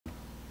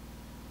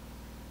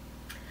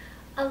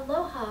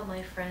Aloha,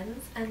 my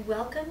friends, and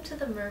welcome to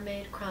the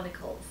Mermaid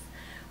Chronicles.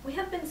 We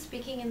have been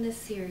speaking in this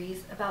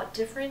series about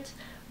different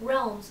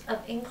realms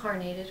of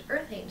incarnated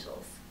earth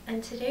angels,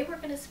 and today we're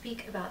going to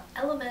speak about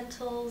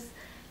elementals,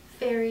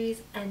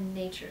 fairies, and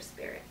nature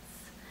spirits.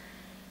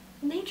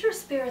 Nature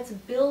spirits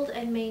build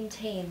and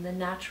maintain the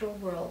natural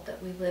world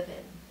that we live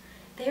in.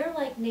 They are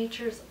like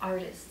nature's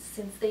artists,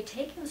 since they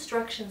take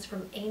instructions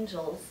from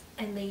angels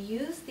and they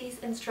use these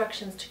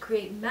instructions to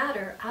create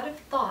matter out of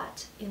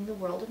thought in the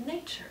world of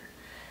nature.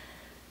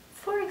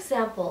 For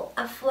example,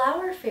 a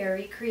flower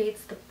fairy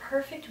creates the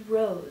perfect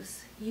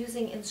rose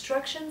using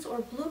instructions or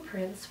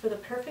blueprints for the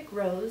perfect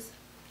rose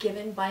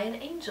given by an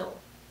angel.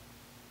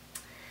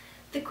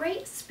 The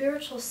great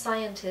spiritual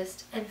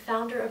scientist and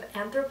founder of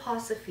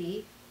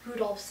anthroposophy,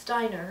 Rudolf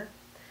Steiner,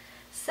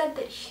 said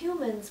that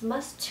humans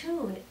must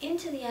tune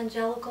into the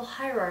angelical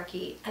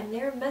hierarchy and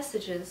their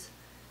messages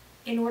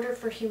in order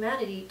for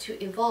humanity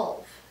to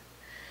evolve.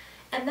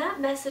 And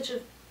that message,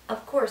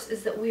 of course,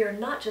 is that we are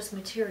not just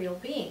material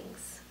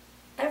beings.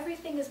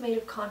 Everything is made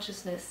of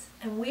consciousness,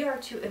 and we are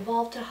to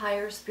evolve to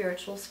higher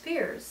spiritual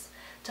spheres,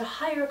 to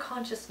higher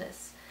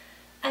consciousness,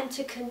 and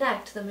to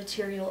connect the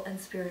material and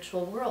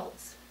spiritual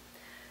worlds.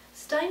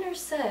 Steiner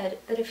said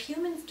that if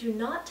humans do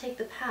not take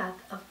the path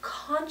of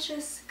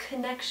conscious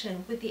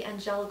connection with the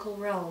angelical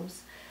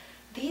realms,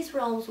 these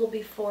realms will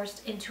be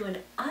forced into an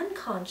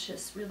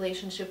unconscious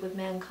relationship with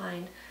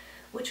mankind,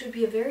 which would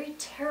be a very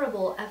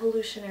terrible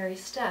evolutionary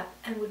step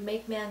and would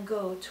make man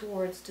go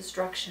towards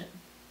destruction.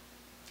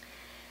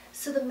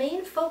 So the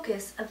main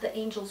focus of the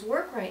angels'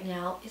 work right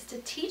now is to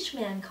teach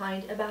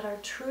mankind about our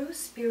true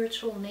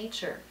spiritual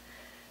nature,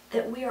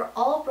 that we are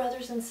all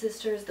brothers and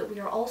sisters, that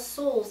we are all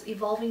souls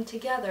evolving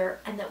together,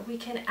 and that we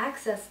can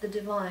access the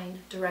divine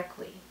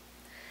directly.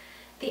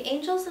 The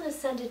angels and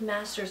ascended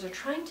masters are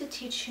trying to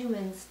teach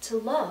humans to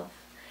love,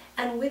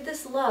 and with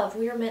this love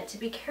we are meant to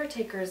be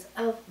caretakers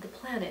of the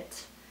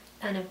planet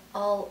and of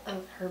all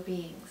of her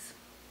beings.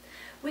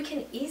 We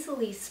can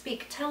easily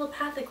speak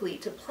telepathically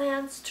to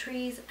plants,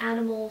 trees,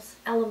 animals,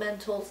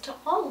 elementals, to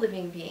all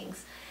living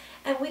beings,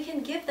 and we can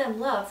give them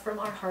love from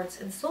our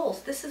hearts and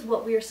souls. This is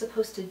what we are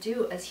supposed to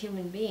do as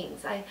human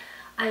beings.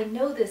 I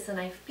know this and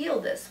I feel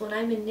this. When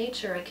I'm in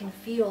nature, I can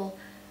feel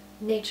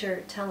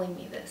nature telling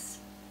me this.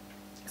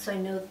 So I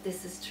know that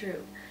this is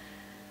true.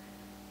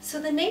 So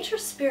the nature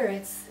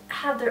spirits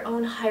have their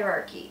own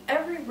hierarchy.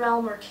 Every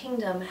realm or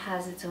kingdom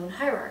has its own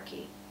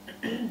hierarchy.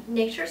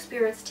 Nature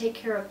spirits take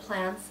care of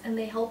plants and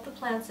they help the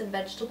plants and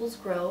vegetables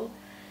grow.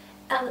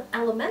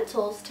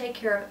 Elementals take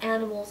care of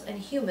animals and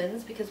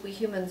humans, because we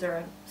humans are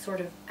a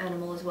sort of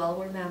animal as well,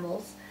 we're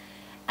mammals.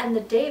 And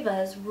the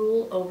devas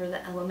rule over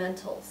the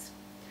elementals.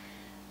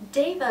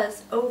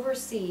 Devas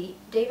oversee,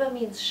 deva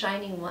means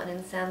shining one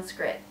in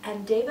Sanskrit,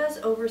 and devas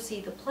oversee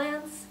the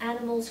plants,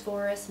 animals,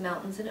 forests,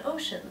 mountains, and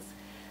oceans.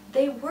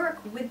 They work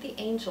with the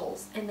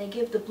angels and they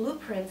give the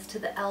blueprints to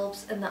the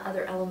elves and the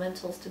other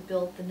elementals to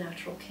build the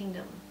natural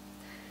kingdom.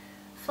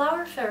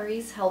 Flower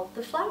fairies help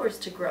the flowers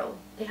to grow.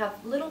 They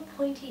have little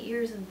pointy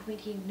ears and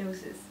pointy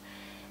noses.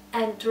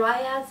 And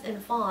dryads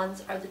and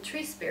fauns are the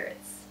tree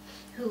spirits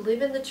who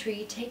live in the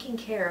tree taking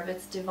care of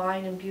its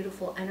divine and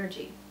beautiful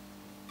energy.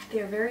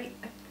 They are very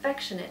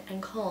affectionate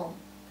and calm.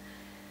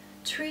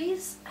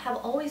 Trees have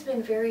always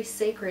been very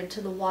sacred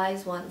to the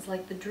wise ones,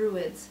 like the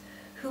Druids,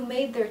 who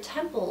made their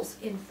temples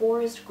in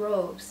forest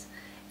groves.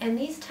 And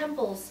these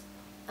temples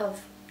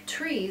of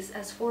trees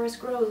as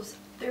forest groves,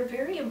 they're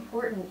very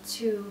important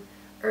to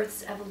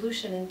Earth's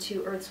evolution and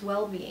to Earth's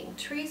well-being.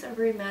 Trees are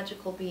very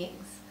magical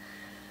beings.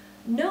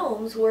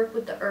 Gnomes work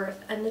with the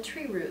earth and the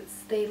tree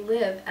roots. They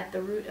live at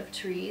the root of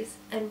trees,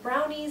 and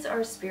brownies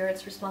are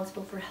spirits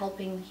responsible for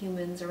helping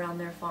humans around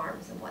their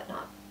farms and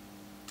whatnot.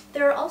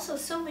 There are also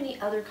so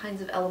many other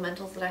kinds of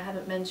elementals that I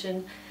haven't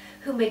mentioned,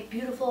 who make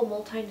beautiful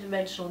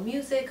multi-dimensional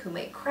music, who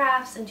make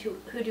crafts, and who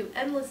do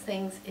endless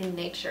things in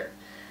nature.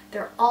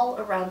 They're all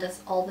around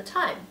us all the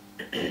time.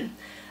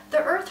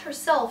 The earth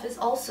herself is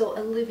also a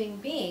living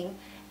being,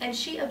 and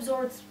she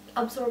absorbs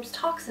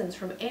toxins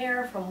from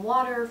air, from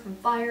water, from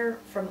fire,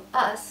 from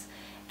us,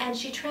 and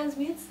she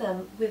transmutes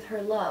them with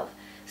her love.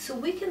 So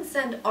we can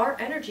send our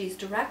energies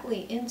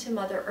directly into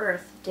Mother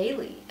Earth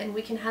daily, and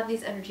we can have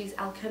these energies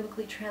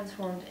alchemically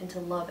transformed into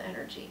love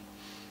energy.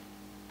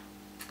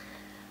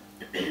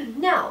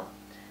 Now,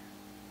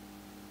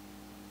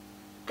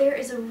 there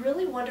is a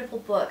really wonderful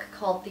book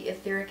called The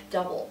Etheric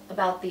Double,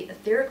 about the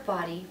etheric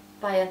body,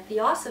 by a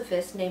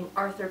theosophist named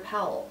Arthur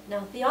Powell.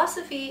 Now,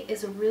 theosophy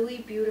is a really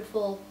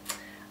beautiful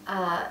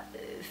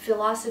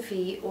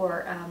philosophy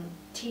or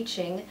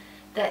teaching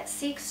that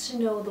seeks to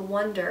know the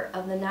wonder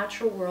of the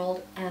natural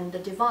world and the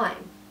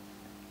divine.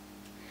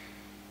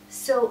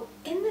 So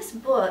in this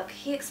book,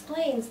 he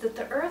explains that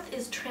the earth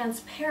is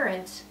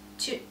transparent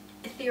to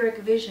etheric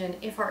vision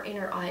if our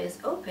inner eye is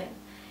open.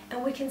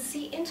 And we can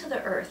see into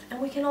the earth,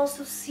 and we can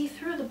also see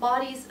through the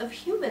bodies of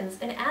humans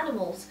and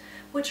animals,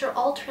 which are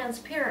all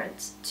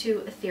transparent to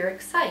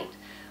etheric sight.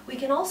 We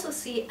can also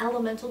see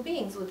elemental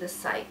beings with this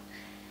sight.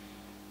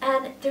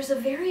 And there's a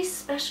very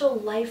special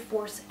life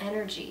force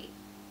energy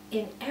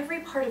in every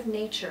part of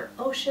nature,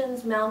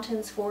 oceans,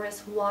 mountains,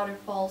 forests,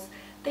 waterfalls,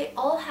 they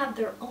all have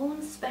their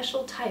own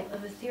special type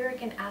of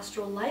etheric and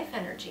astral life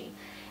energy.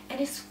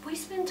 And if we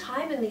spend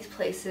time in these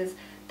places,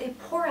 they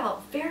pour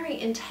out very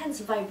intense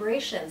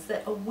vibrations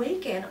that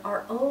awaken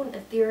our own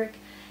etheric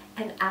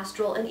and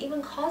astral and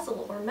even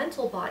causal or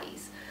mental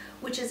bodies,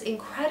 which is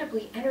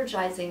incredibly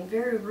energizing,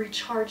 very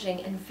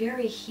recharging, and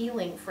very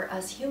healing for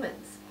us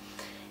humans.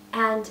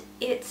 And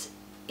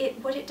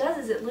what it does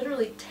is it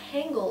literally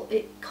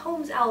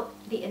combs out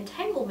the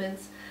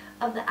entanglements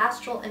of the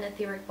astral and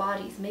etheric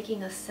bodies,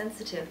 making us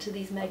sensitive to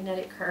these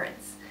magnetic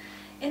currents.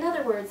 In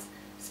other words,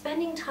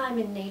 spending time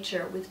in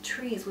nature with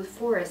trees, with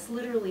forests,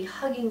 literally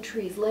hugging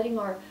trees, letting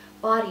our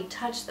body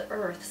touch the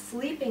earth,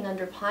 sleeping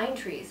under pine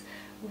trees,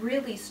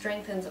 really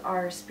strengthens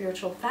our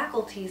spiritual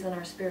faculties and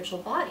our spiritual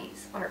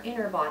bodies, our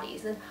inner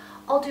bodies. And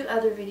I'll do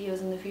other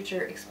videos in the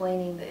future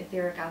explaining the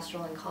etheric,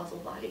 astral, and causal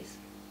bodies.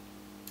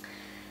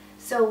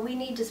 So we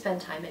need to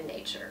spend time in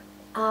nature.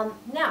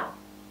 Now,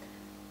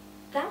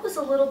 that was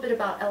a little bit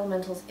about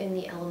elementals in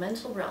the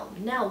elemental realm.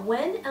 Now,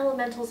 when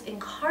elementals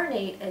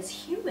incarnate as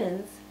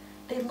humans,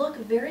 they look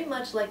very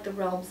much like the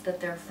realms that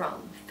they're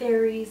from.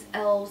 Fairies,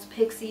 elves,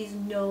 pixies,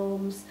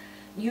 gnomes,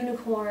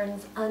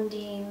 unicorns,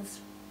 undines,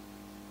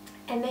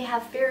 and they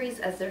have fairies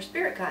as their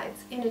spirit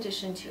guides, in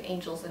addition to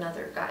angels and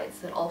other guides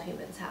that all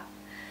humans have.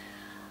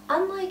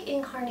 Unlike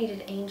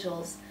incarnated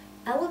angels,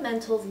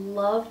 elementals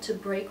love to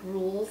break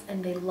rules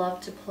and they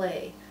love to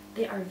play.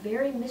 They are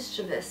very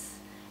mischievous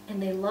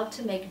and they love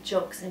to make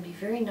jokes and be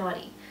very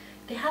naughty.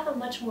 They have a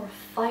much more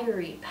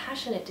fiery,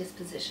 passionate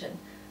disposition.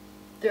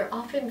 They're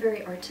often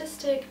very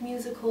artistic,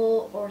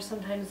 musical, or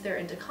sometimes they're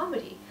into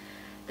comedy.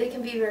 They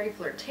can be very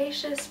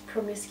flirtatious,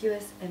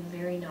 promiscuous, and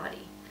very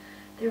naughty.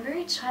 They're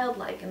very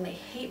childlike and they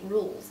hate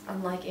rules,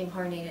 unlike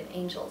incarnated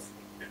angels.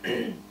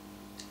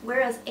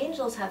 Whereas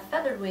angels have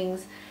feathered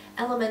wings,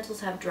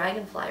 elementals have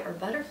dragonfly or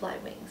butterfly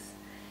wings.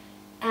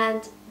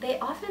 And they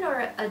often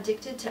are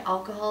addicted to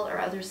alcohol or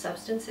other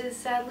substances,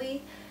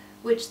 sadly,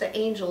 which the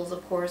angels,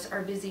 of course,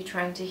 are busy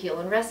trying to heal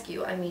and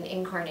rescue. I mean,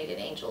 incarnated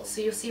angels.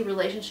 So you'll see a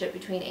relationship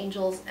between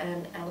angels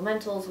and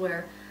elementals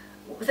where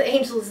the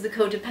angel is the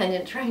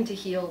codependent trying to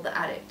heal the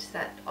addict.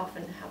 That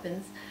often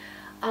happens.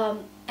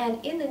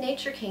 And in the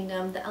nature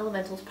kingdom, the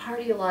elementals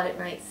party a lot at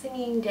night,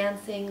 singing,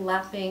 dancing,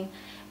 laughing,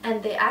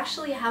 and they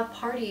actually have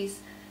parties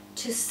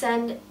to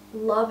send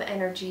love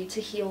energy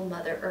to heal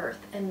Mother Earth.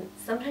 And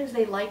sometimes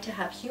they like to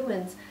have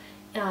humans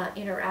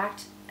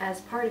interact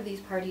as part of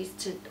these parties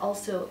to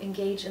also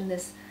engage in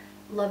this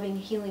loving,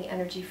 healing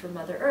energy for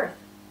Mother Earth.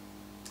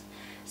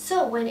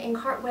 So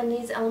when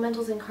these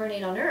elementals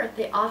incarnate on Earth,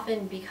 they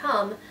often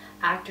become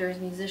actors,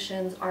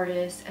 musicians,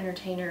 artists,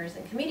 entertainers,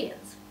 and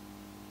comedians.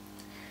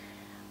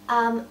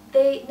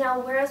 Now,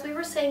 whereas we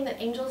were saying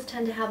that angels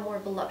tend to have more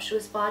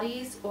voluptuous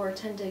bodies or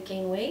tend to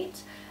gain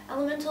weight,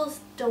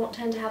 elementals don't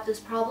tend to have this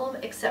problem,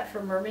 except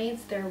for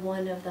mermaids. They're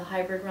one of the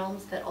hybrid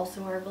realms that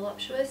also are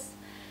voluptuous.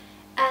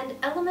 And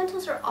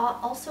elementals are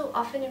also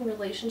often in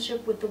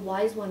relationship with the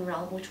Wise One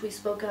realm, which we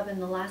spoke of in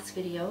the last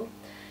video.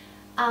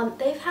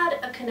 They've had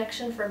a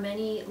connection for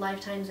many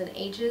lifetimes and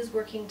ages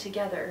working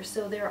together,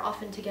 so they're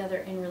often together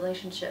in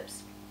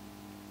relationships.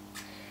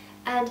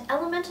 And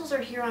elementals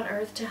are here on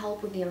Earth to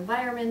help with the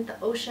environment, the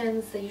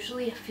oceans. They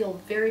usually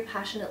feel very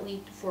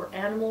passionately for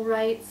animal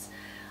rights.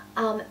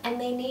 And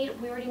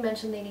we already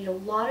mentioned, they need a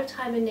lot of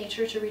time in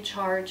nature to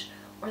recharge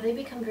or they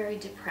become very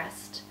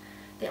depressed.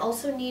 They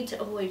also need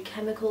to avoid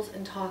chemicals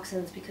and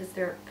toxins because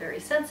they're very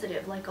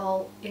sensitive, like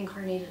all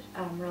incarnated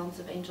realms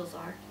of angels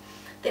are.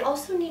 They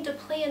also need to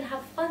play and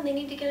have fun. They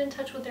need to get in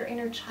touch with their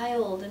inner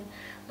child and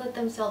let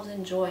themselves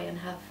enjoy and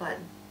have fun.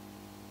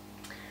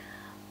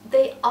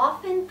 They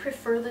often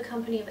prefer the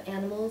company of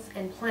animals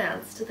and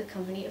plants to the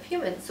company of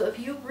humans. So if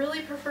you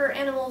really prefer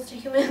animals to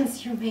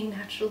humans, you may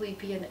naturally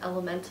be an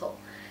elemental.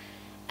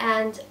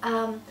 And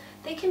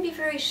they can be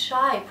very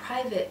shy,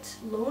 private,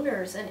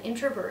 loners, and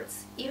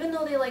introverts. Even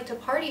though they like to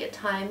party at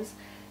times,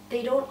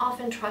 they don't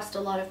often trust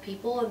a lot of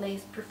people and they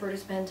prefer to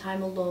spend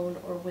time alone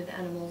or with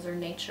animals or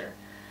nature.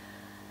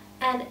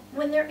 And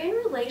when they're in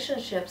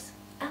relationships,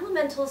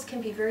 elementals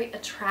can be very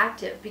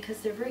attractive because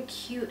they're very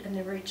cute and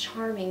they're very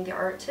charming, they're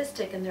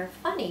artistic and they're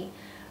funny,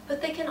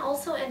 but they can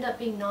also end up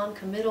being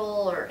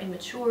non-committal or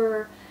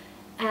immature.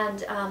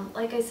 And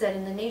like I said,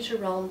 in the nature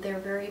realm, they're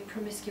very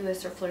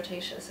promiscuous or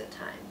flirtatious at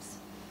times.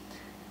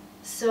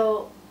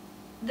 So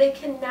they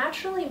can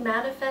naturally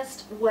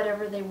manifest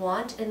whatever they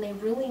want, and they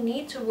really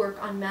need to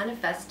work on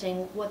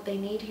manifesting what they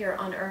need here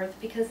on Earth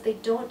because they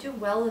don't do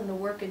well in the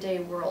workaday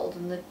world,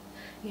 and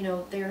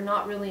they're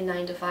not really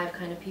 9-to-5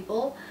 kind of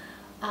people.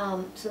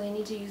 So they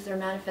need to use their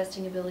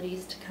manifesting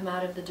abilities to come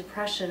out of the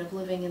depression of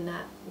living in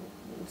that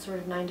sort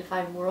of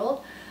 9-to-5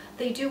 world.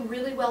 They do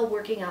really well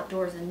working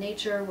outdoors in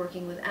nature,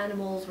 working with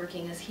animals,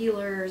 working as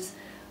healers,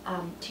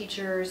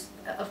 teachers.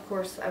 Of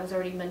course, I was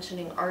already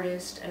mentioning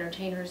artists,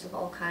 entertainers of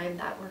all kinds.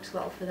 That works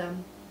well for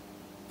them.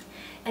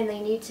 And they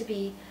need to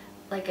be,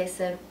 like I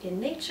said, in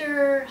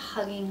nature,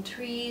 hugging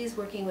trees,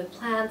 working with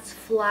plants,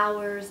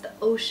 flowers, the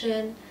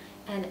ocean,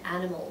 and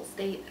animals.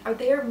 They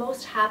are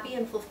most happy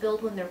and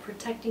fulfilled when they're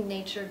protecting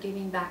nature,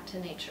 giving back to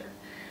nature.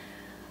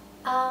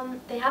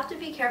 They have to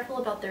be careful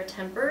about their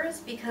tempers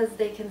because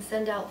they can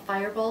send out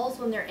fireballs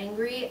when they're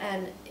angry,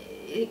 and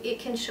it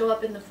can show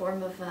up in the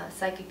form of a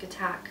psychic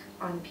attack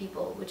on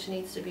people, which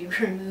needs to be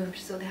removed,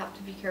 so they have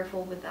to be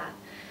careful with that.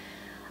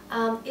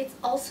 It's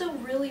also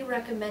really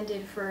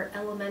recommended for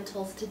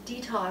elementals to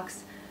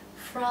detox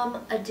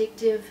from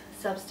addictive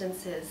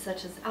substances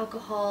such as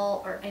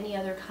alcohol or any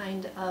other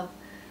kind of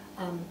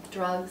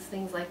drugs,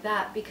 things like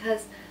that,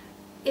 because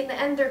in the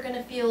end they're going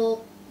to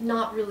feel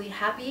not really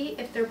happy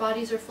if their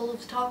bodies are full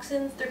of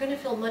toxins. They're going to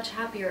feel much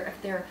happier if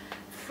they're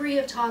free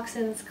of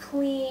toxins,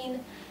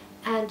 clean,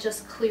 and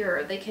just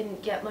clearer. They can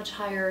get much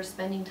higher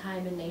spending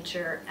time in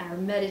nature, or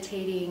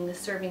meditating,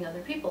 serving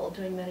other people,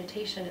 doing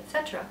meditation,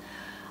 etc.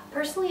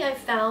 Personally, I've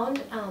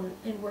found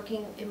in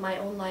working in my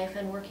own life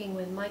and working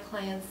with my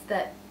clients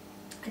that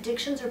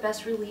addictions are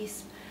best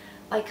released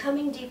by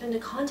coming deep into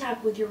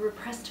contact with your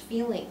repressed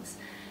feelings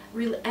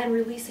and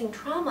releasing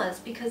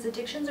traumas, because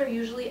addictions are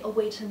usually a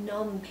way to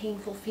numb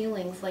painful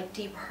feelings like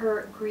deep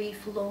hurt,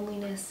 grief,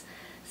 loneliness,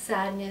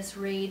 sadness,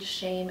 rage,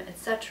 shame,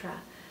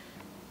 etc.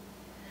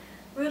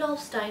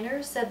 Rudolf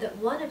Steiner said that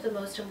one of the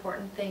most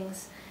important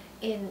things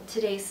in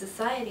today's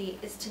society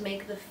is to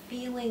make the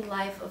feeling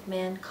life of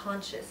man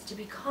conscious, to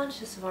be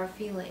conscious of our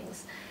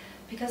feelings,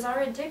 because our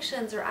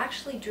addictions are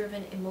actually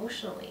driven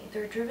emotionally.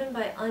 They're driven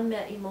by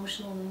unmet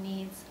emotional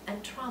needs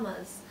and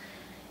traumas.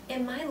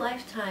 In my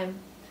lifetime,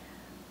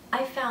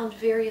 I found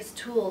various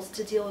tools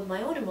to deal with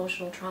my own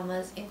emotional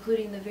traumas,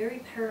 including the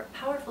very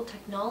powerful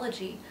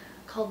technology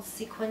called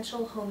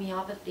sequential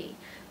homeopathy,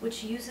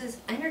 which uses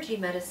energy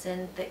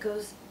medicine that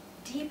goes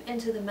deep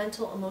into the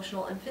mental,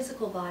 emotional, and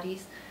physical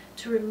bodies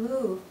to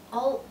remove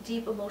all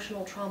deep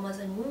emotional traumas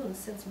and wounds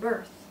since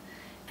birth.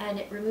 And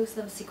it removes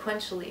them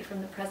sequentially from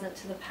the present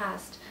to the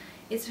past.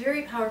 It's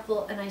very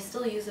powerful, and I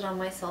still use it on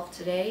myself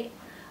today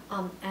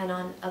and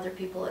on other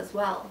people as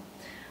well.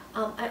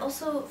 I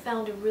also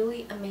found a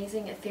really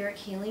amazing etheric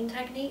healing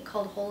technique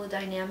called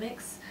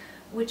holodynamics,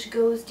 which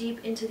goes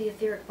deep into the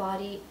etheric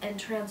body and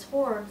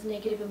transforms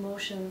negative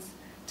emotions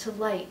to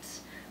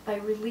light by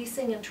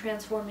releasing and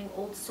transforming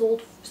old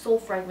soul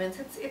fragments.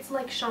 It's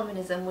like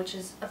shamanism, which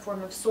is a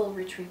form of soul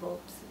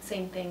retrieval.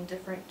 Same thing,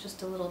 different,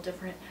 just a little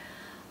different.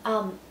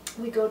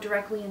 We go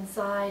directly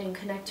inside and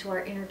connect to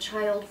our inner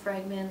child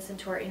fragments,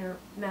 into our inner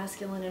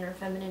masculine, inner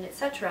feminine,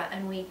 etc.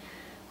 And we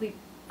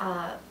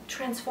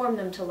transform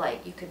them to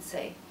light, you could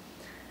say.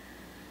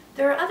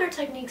 There are other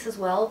techniques as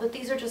well, but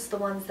these are just the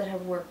ones that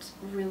have worked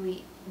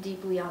really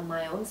deeply on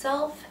my own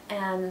self,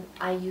 and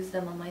I use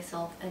them on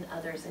myself and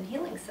others in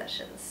healing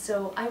sessions.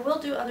 So I will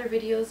do other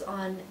videos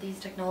on these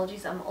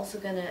technologies. I'm also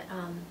going to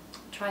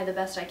try the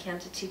best I can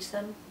to teach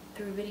them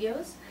through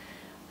videos,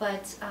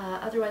 but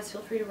otherwise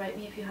feel free to write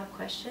me if you have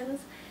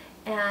questions.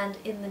 And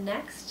in the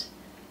next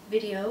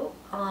video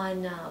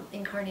on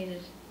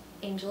Incarnated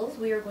Angels,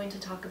 we are going to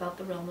talk about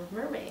the realm of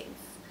mermaids.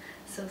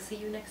 So see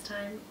you next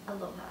time.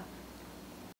 Aloha.